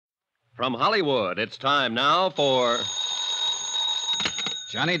From Hollywood, it's time now for...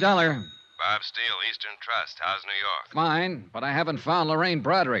 Johnny Dollar. Bob Steele, Eastern Trust. How's New York? Fine, but I haven't found Lorraine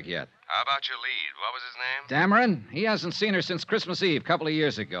Broderick yet. How about your lead? What was his name? Dameron? He hasn't seen her since Christmas Eve, a couple of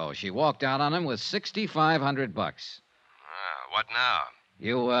years ago. She walked out on him with $6,500. What now?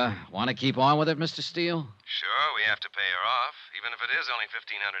 You, want to keep on with it, Mr. Steele? Sure, we have to pay her off, even if it is only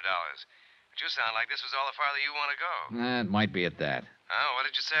 $1,500. But you sound like this was all the farther you want to go. It might be at that. Oh, what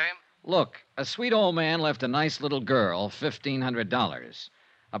did you say? Look, a sweet old man left a nice little girl $1,500.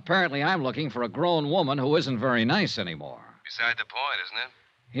 Apparently, I'm looking for a grown woman who isn't very nice anymore. Beside the point, isn't it?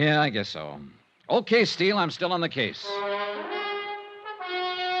 Yeah, I guess so. Okay, Steele, I'm still on the case.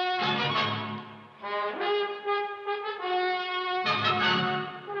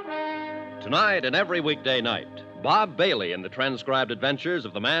 Tonight and every weekday night, Bob Bailey in the transcribed adventures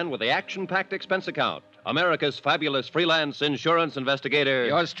of the man with the action-packed expense account, America's fabulous freelance insurance investigator.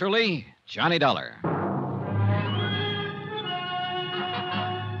 Yours truly, Johnny Dollar.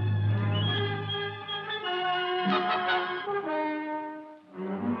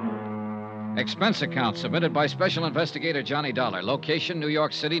 Expense account submitted by Special Investigator Johnny Dollar. Location, New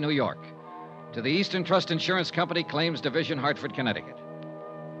York City, New York. To the Eastern Trust Insurance Company, Claims Division, Hartford, Connecticut.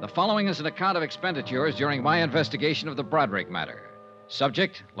 The following is an account of expenditures during my investigation of the Broderick matter.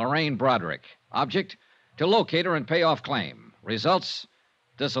 Subject, Lorraine Broderick. Object, to locate her and pay off claim. Results,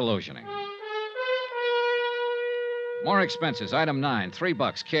 disillusioning. More expenses. Item 9,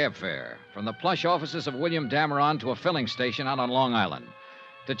 $3, cab fare. From the plush offices of William Dameron to a filling station out on Long Island,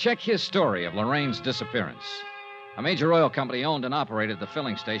 to check his story of Lorraine's disappearance. A major oil company owned and operated the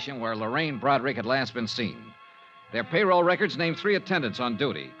filling station where Lorraine Broderick had last been seen. Their payroll records named 3 attendants on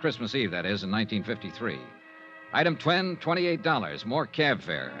duty, Christmas Eve, that is, in 1953. Item 10, $28, more cab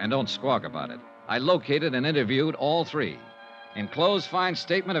fare, and don't squawk about it. I located and interviewed all 3. Enclosed fine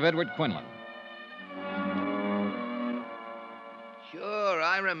statement of Edward Quinlan. Sure,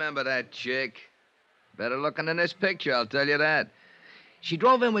 I remember that chick. Better looking than this picture, I'll tell you that. She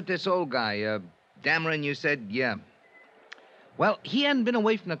drove in with this old guy, Dameron, you said? Yeah. Well, he hadn't been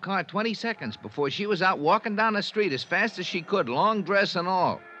away from the car 20 seconds before she was out walking down the street as fast as she could, long dress and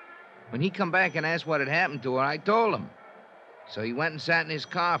all. When he come back and asked what had happened to her, I told him. So he went and sat in his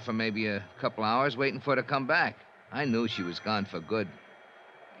car for maybe a couple hours waiting for her to come back. I knew she was gone for good.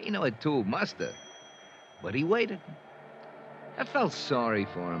 He knew it too, must have. But he waited. I felt sorry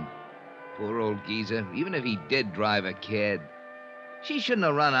for him. Poor old geezer, even if he did drive a cad. She shouldn't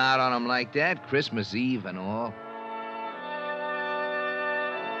have run out on him like that, Christmas Eve and all.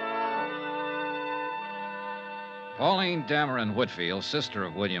 Pauline Dameron Whitfield, sister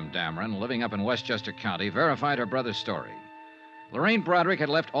of William Dameron, living up in Westchester County, verified her brother's story. Lorraine Broderick had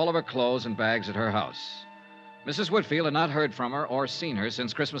left all of her clothes and bags at her house. Mrs. Whitfield had not heard from her or seen her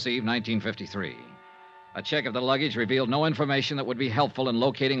since Christmas Eve, 1953. A check of the luggage revealed no information that would be helpful in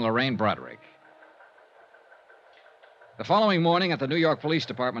locating Lorraine Broderick. The following morning at the New York Police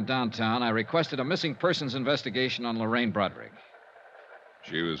Department downtown, I requested a missing persons investigation on Lorraine Broderick.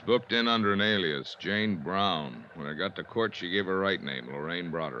 She was booked in under an alias, Jane Brown. When I got to court, she gave her right name,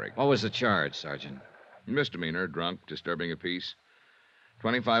 Lorraine Broderick. What was the charge, Sergeant? Misdemeanor, drunk, disturbing a peace.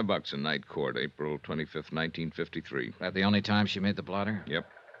 $25 in night court, April 25th, 1953. That the only time she made the blotter? Yep.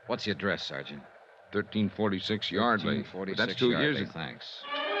 What's the address, Sergeant? 1346 Yardley. 1346 That's 2 Yardley. years ago. Thanks.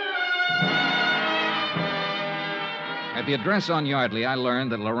 At the address on Yardley, I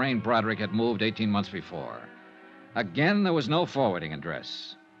learned that Lorraine Broderick had moved 18 months before. Again, there was no forwarding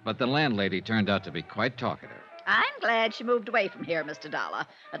address, but the landlady turned out to be quite talkative. I'm glad she moved away from here, Mr. Dollar.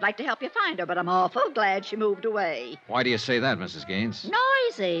 I'd like to help you find her, but I'm awful glad she moved away. Why do you say that, Mrs. Gaines?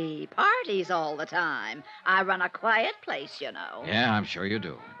 Noisy. Parties all the time. I run a quiet place, you know. Yeah, I'm sure you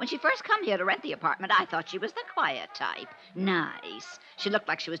do. When she first come here to rent the apartment, I thought she was the quiet type. Nice. She looked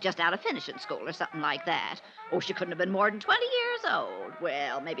like she was just out of finishing school or something like that. Oh, she couldn't have been more than 20 years old.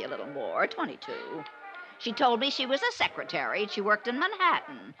 Well, maybe a little more, 22. She told me she was a secretary and she worked in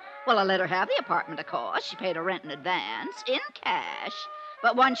Manhattan. Well, I let her have the apartment, of course. She paid her rent in advance, in cash.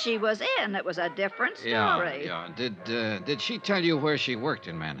 But once she was in, it was a different story. Yeah. Did she tell you where she worked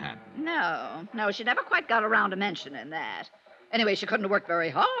in Manhattan? No, she never quite got around to mentioning that. Anyway, she couldn't have worked very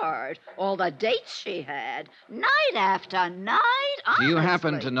hard. All the dates she had, night after night, honestly. Do you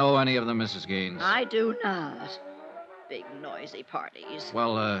happen to know any of them, Mrs. Gaines? I do not. Big, noisy parties.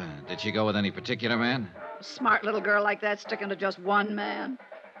 Well, did she go with any particular man? A smart little girl like that sticking to just one man?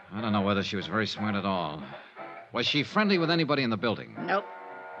 I don't know whether she was very smart at all. Was she friendly with anybody in the building? Nope.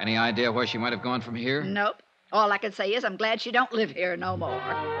 Any idea where she might have gone from here? Nope. All I can say is I'm glad she don't live here no more.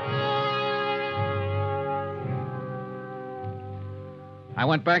 I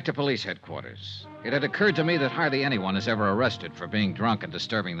went back to police headquarters. It had occurred to me that hardly anyone is ever arrested for being drunk and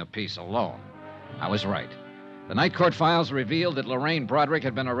disturbing the peace alone. I was right. The night court files revealed that Lorraine Broderick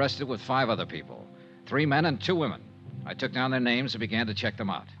had been arrested with 5 other people, 3 men and 2 women. I took down their names and began to check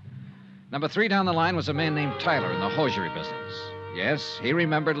them out. Number 3 down the line was a man named Tyler in the hosiery business. Yes, he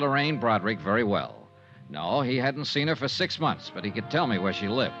remembered Lorraine Broderick very well. No, he hadn't seen her for 6 months, but he could tell me where she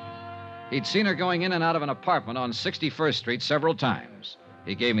lived. He'd seen her going in and out of an apartment on 61st Street several times.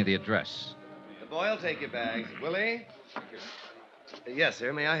 He gave me the address. The boy will take your bags. Will he? Yes,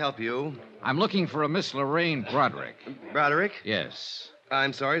 sir. May I help you? I'm looking for a Miss Lorraine Broderick. Broderick? Yes.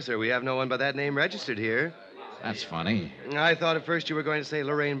 I'm sorry, sir. We have no one by that name registered here. That's funny. I thought at first you were going to say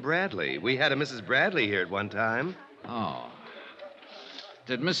Lorraine Bradley. We had a Mrs. Bradley here at one time. Oh.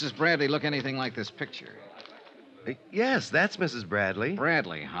 Did Mrs. Bradley look anything like this picture? Yes, that's Mrs. Bradley.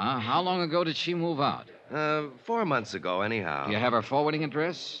 Bradley, huh? How long ago did she move out? 4 months ago, anyhow. Do you have her forwarding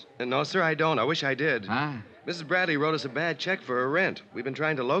address? No, sir, I don't. I wish I did. Huh? Mrs. Bradley wrote us a bad check for her rent. We've been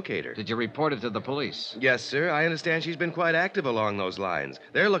trying to locate her. Did you report it to the police? Yes, sir. I understand she's been quite active along those lines.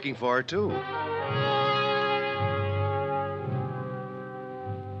 They're looking for her, too.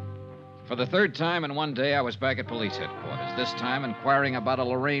 For the 3rd time in one day, I was back at police headquarters, this time inquiring about a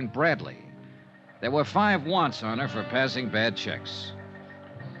Lorraine Bradley. There were 5 wants on her for passing bad checks.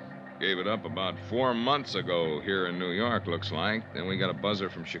 Gave it up about 4 months ago here in New York, looks like. Then we got a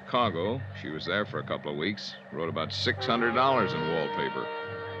buzzer from Chicago. She was there for a couple of weeks. Wrote about $600 in wallpaper.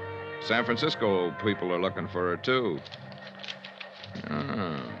 San Francisco people are looking for her, too.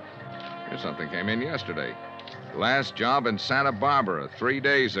 Here's something came in yesterday. Last job in Santa Barbara 3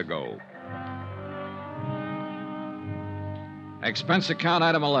 days ago. Expense account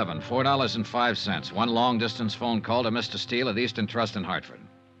item 11, $4.05. 1 long-distance phone call to Mr. Steele at Eastern Trust in Hartford.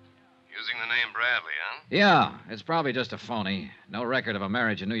 Using the name Bradley, huh? Yeah, it's probably just a phony. No record of a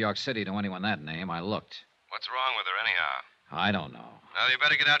marriage in New York City to anyone that name. I looked. What's wrong with her, anyhow? I don't know. Well, you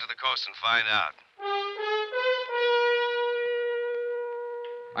better get out to the coast and find out.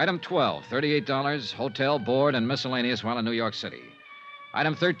 Item 12, $38, hotel, board, and miscellaneous while in New York City.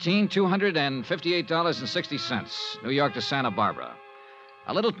 Item 13, $258.60, New York to Santa Barbara.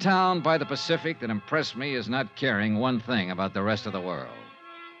 A little town by the Pacific that impressed me as not caring one thing about the rest of the world.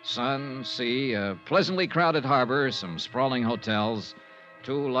 Sun, sea, a pleasantly crowded harbor, some sprawling hotels,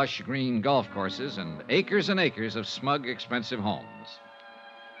 2 lush green golf courses, and acres of smug, expensive homes.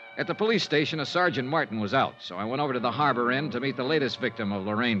 At the police station, a Sergeant Martin was out, so I went over to the Harbor Inn to meet the latest victim of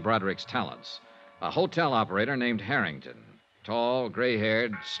Lorraine Broderick's talents, a hotel operator named Harrington. Tall,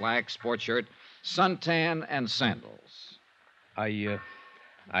 gray-haired, slack sport shirt, suntan, and sandals. I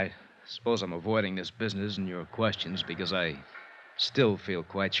suppose I'm avoiding this business and your questions because I still feel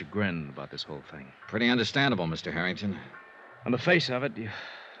quite chagrined about this whole thing. Pretty understandable, Mr. Harrington. On the face of it,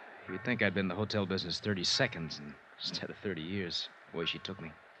 you'd think I'd been in the hotel business 30 seconds instead of 30 years, the way she took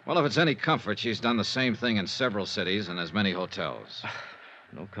me. Well, if it's any comfort, she's done the same thing in several cities and as many hotels.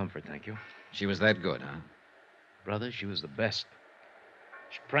 No comfort, thank you. She was that good, huh? Brother, she was the best.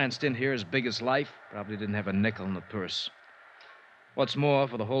 She pranced in here as big as life, probably didn't have a nickel in the purse. What's more,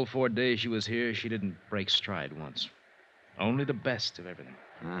 for the whole 4 days she was here, she didn't break stride once. Only the best of everything.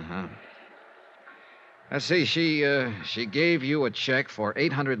 Uh-huh. Let's see, she gave you a check for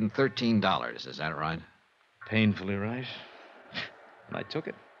 $813, is that right? Painfully right. And I took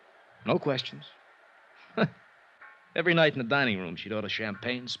it. No questions. Every night in the dining room, she'd order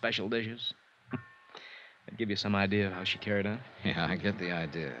champagne, special dishes. I'd give you some idea of how she carried on. Yeah, I get the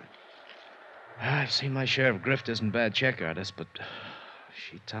idea. I've seen my share of grifters and bad check artists, but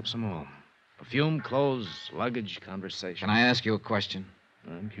she tops them all. Perfume, clothes, luggage, conversation. Can I ask you a question?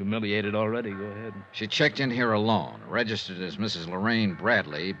 I'm humiliated already. Go ahead. She checked in here alone, registered as Mrs. Lorraine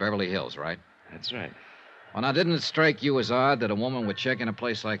Bradley, Beverly Hills, right? That's right. Well, now, didn't it strike you as odd that a woman would check in a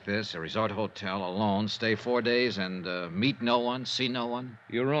place like this, a resort hotel, alone, stay 4 days, and meet no one, see no one?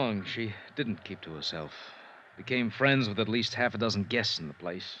 You're wrong. She didn't keep to herself. Became friends with at least half a dozen guests in the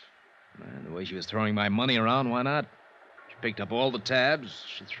place. And the way she was throwing my money around, why not? She picked up all the tabs.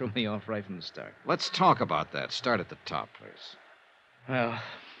 She threw me off right from the start. Let's talk about that. Start at the top, please. Well,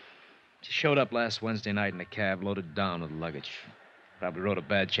 she showed up last Wednesday night in a cab loaded down with luggage. Probably wrote a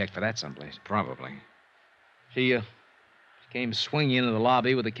bad check for that someplace. Probably. She came swinging into the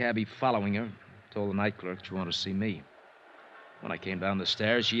lobby with the cabbie following her. Told the night clerk she wanted to see me. When I came down the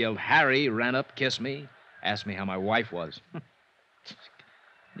stairs, she yelled, "Harry," ran up, kissed me, asked me how my wife was.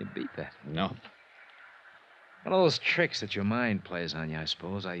 You beat that. No. One of those tricks that your mind plays on you, I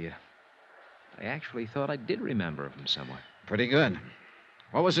suppose. I actually thought I did remember her from somewhere. Pretty good.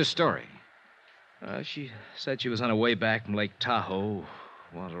 What was her story? She said she was on her way back from Lake Tahoe.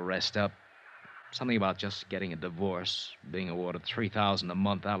 wanted to rest up. Something about just getting a divorce, being awarded $3,000 a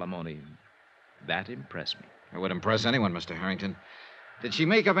month alimony. That impressed me. It would impress anyone, Mr. Harrington. Did she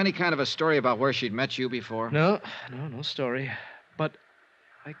make up any kind of a story about where she'd met you before? No story. But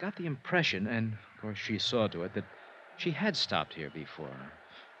I got the impression, and of course she saw to it, that she had stopped here before.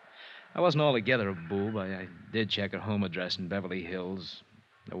 I wasn't altogether a boob. I did check her home address in Beverly Hills.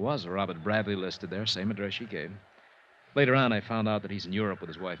 There was a Robert Bradley listed there, same address she gave. Later on, I found out that he's in Europe with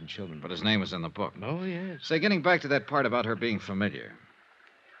his wife and children. But his name was in the book. Oh, yes. Say, getting back to that part about her being familiar.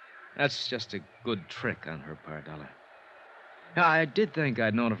 That's just a good trick on her part, Dollar. Now, I did think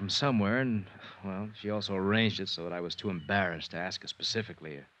I'd known her from somewhere, and, well, she also arranged it so that I was too embarrassed to ask her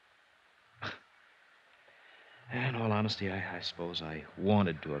specifically. In all honesty, I suppose I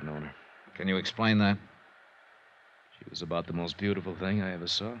wanted to have known her. Can you explain that? She was about the most beautiful thing I ever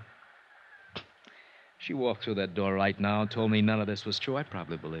saw. She walked through that door right now and told me none of this was true. I'd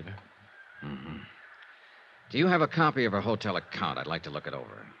probably believe her. Mm-hmm. Do you have a copy of her hotel account? I'd like to look it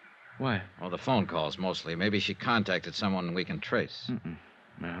over. Why? Well, the phone calls mostly. Maybe she contacted someone we can trace.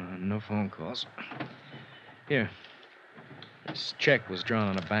 No phone calls. Here. This check was drawn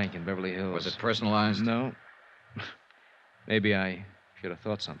on a bank in Beverly Hills. Was it personalized? No. Maybe I should have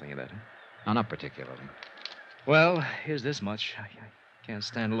thought something of that. No, not particularly. Well, here's this much. I can't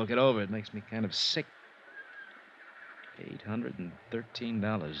stand to look it over. It makes me kind of sick. $813.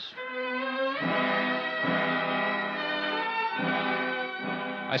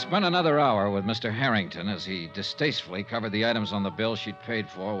 I spent another hour with Mr. Harrington as he distastefully covered the items on the bill she'd paid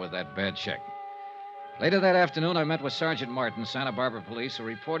for with that bad check. Later that afternoon, I met with Sergeant Martin, Santa Barbara Police, who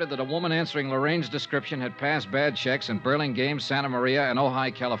reported that a woman answering Lorraine's description had passed bad checks in Burlingame, Santa Maria, and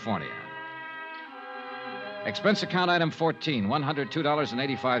Ojai, California. Expense account item 14,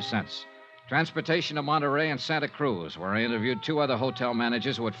 $102.85. Transportation to Monterey and Santa Cruz, where I interviewed two other hotel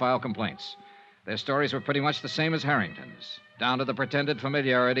managers who would file complaints. Their stories were pretty much the same as Harrington's, down to the pretended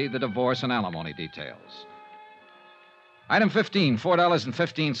familiarity, the divorce, and alimony details. Item 15, $4.15.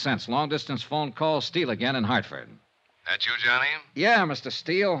 Long-distance phone call, Steele again in Hartford. That you, Johnny? Yeah, Mr.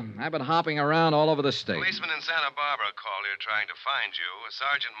 Steele. I've been hopping around all over the state. Policeman in Santa Barbara called here trying to find you,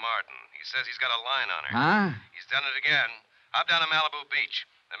 Sergeant Martin. He says he's got a line on her. Huh? He's done it again. Up down to Malibu Beach.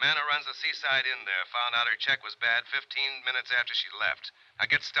 The man who runs the seaside inn there found out her check was bad 15 minutes after she left. Now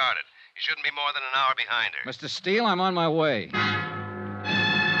get started. You shouldn't be more than an hour behind her. Mr. Steele, I'm on my way.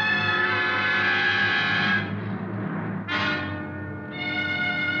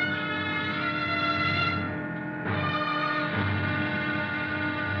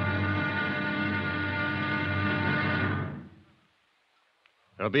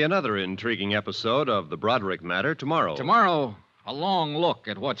 There'll be another intriguing episode of the Broderick matter tomorrow. Tomorrow, a long look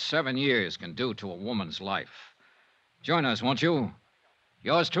at what 7 years can do to a woman's life. Join us, won't you?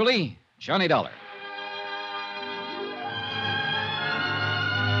 Yours truly, Johnny Dollar.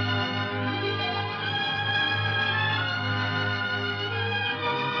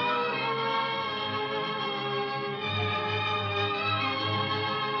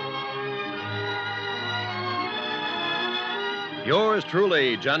 Yours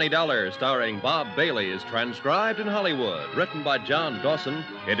truly, Johnny Dollar, starring Bob Bailey, is transcribed in Hollywood. Written by John Dawson,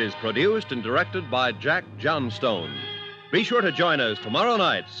 it is produced and directed by Jack Johnstone. Be sure to join us tomorrow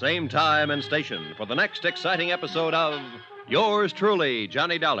night, same time and station, for the next exciting episode of Yours truly,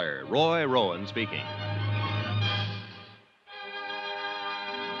 Johnny Dollar. Roy Rowan speaking.